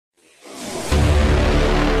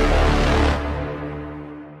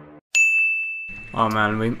Oh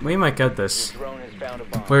man, we might get this. Your drone has found a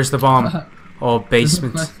bomb. Where's the bomb? Oh,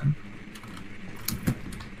 basement.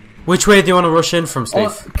 Which way do you want to rush in from, Steve?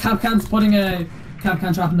 Oh, Capcan's putting a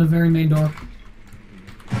Capcan trap in the very main door.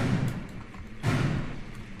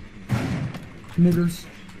 Niggers.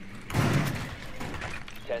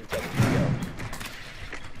 10 seconds to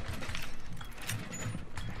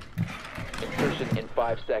go. Insertion in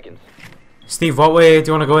 5 seconds. Steve, what way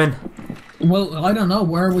do you want to go in? Well, I don't know.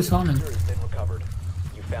 Where are we spawning? Has been recovered.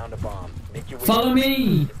 You found a bomb. Make your way Follow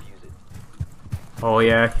me! defuse it. Oh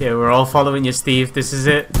yeah, we're all following you, Steve. This is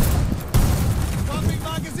it.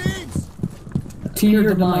 To your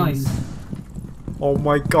demise. Oh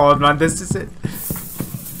my god, man, this is it.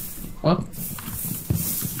 What?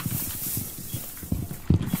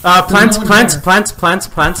 Plants.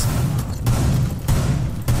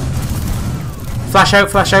 Flash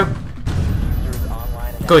out.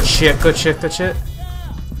 Good shit.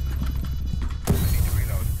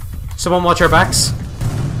 Someone watch our backs.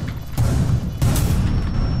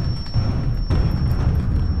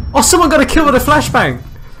 Oh, someone got a kill with a flashbang.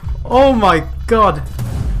 Oh my god.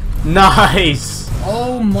 Nice.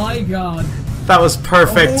 Oh my god. That was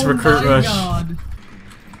perfect recruit rush. God.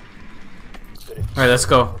 Alright, let's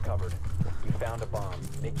go. Recovered. You found a bomb.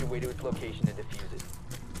 Make your way to its location and defuse it.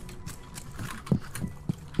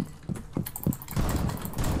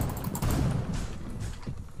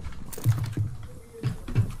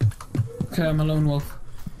 Okay, I'm a lone wolf.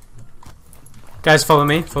 Guys, follow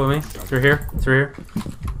me. Through here.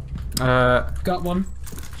 Got one.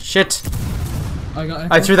 Shit. I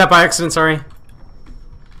got I threw that by accident, sorry.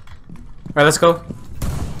 Alright, let's go.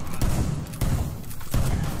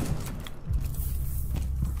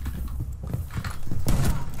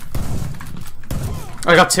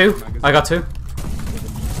 I got two.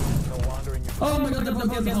 Oh my god, they're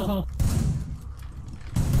both in the hole.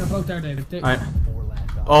 They're both there, David. Alright.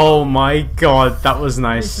 Oh my god, that was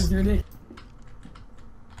nice.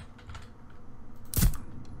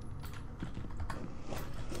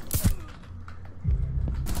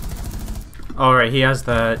 Alright, he has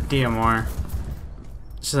the DMR.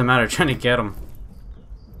 It's just a matter of trying to get him.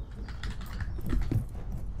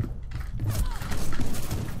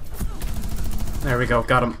 There we go,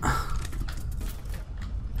 got him.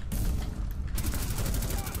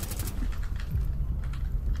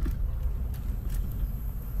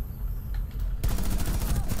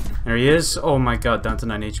 There he is. Oh my god, down to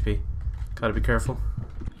 9 HP. Gotta be careful.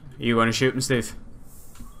 You want to shoot him, Steve?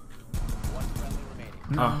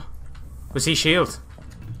 No. Oh. Was he shield?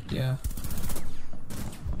 Yeah.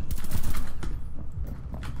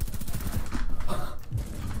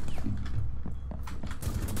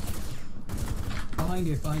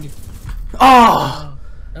 Behind you. Oh!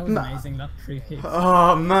 That was amazing, that 3 hits.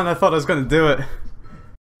 Oh man, I thought I was gonna do it.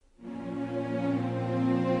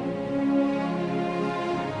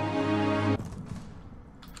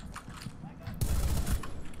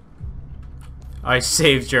 I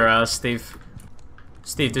saved your ass, Steve.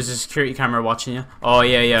 Steve, there's a security camera watching you. Oh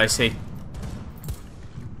yeah, I see.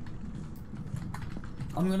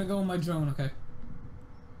 I'm gonna go on my drone, okay?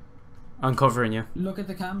 I'm covering you. Look at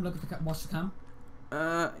the cam, watch the cam.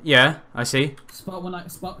 Yeah, I see. Spot when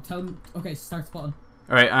tell me, okay, start spotting.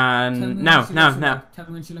 Alright, and now. Tell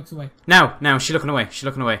me when she looks away. Now, she's looking away.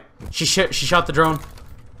 She shot the drone.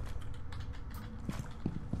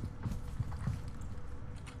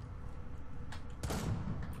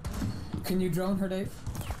 Can you drone her, Dave?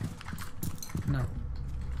 No.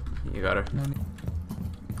 You got her. No need.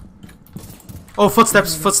 Oh,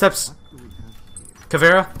 footsteps.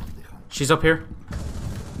 Kavera, she's up here.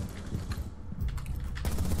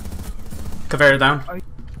 Kavera down.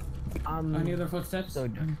 Any other footsteps?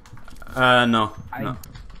 No.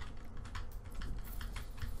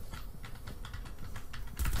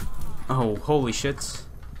 Oh, holy shit.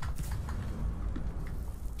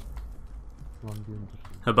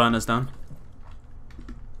 Habana's down.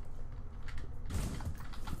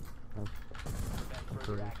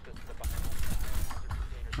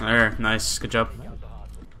 There, nice, good job.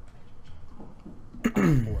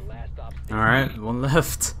 Alright, one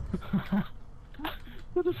left.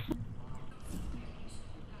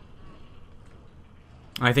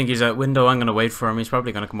 I think he's at window. I'm gonna wait for him. He's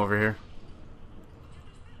probably gonna come over here.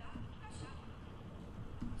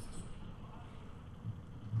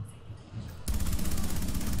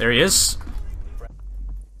 There he is.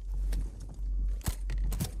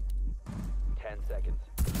 10 seconds.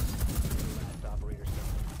 Last operator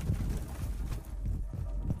standing.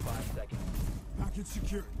 5 seconds. Package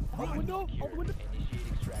secure. Open window. Initiate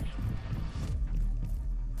extraction.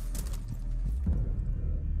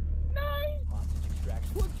 Nice. Hostage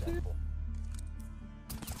extraction successful.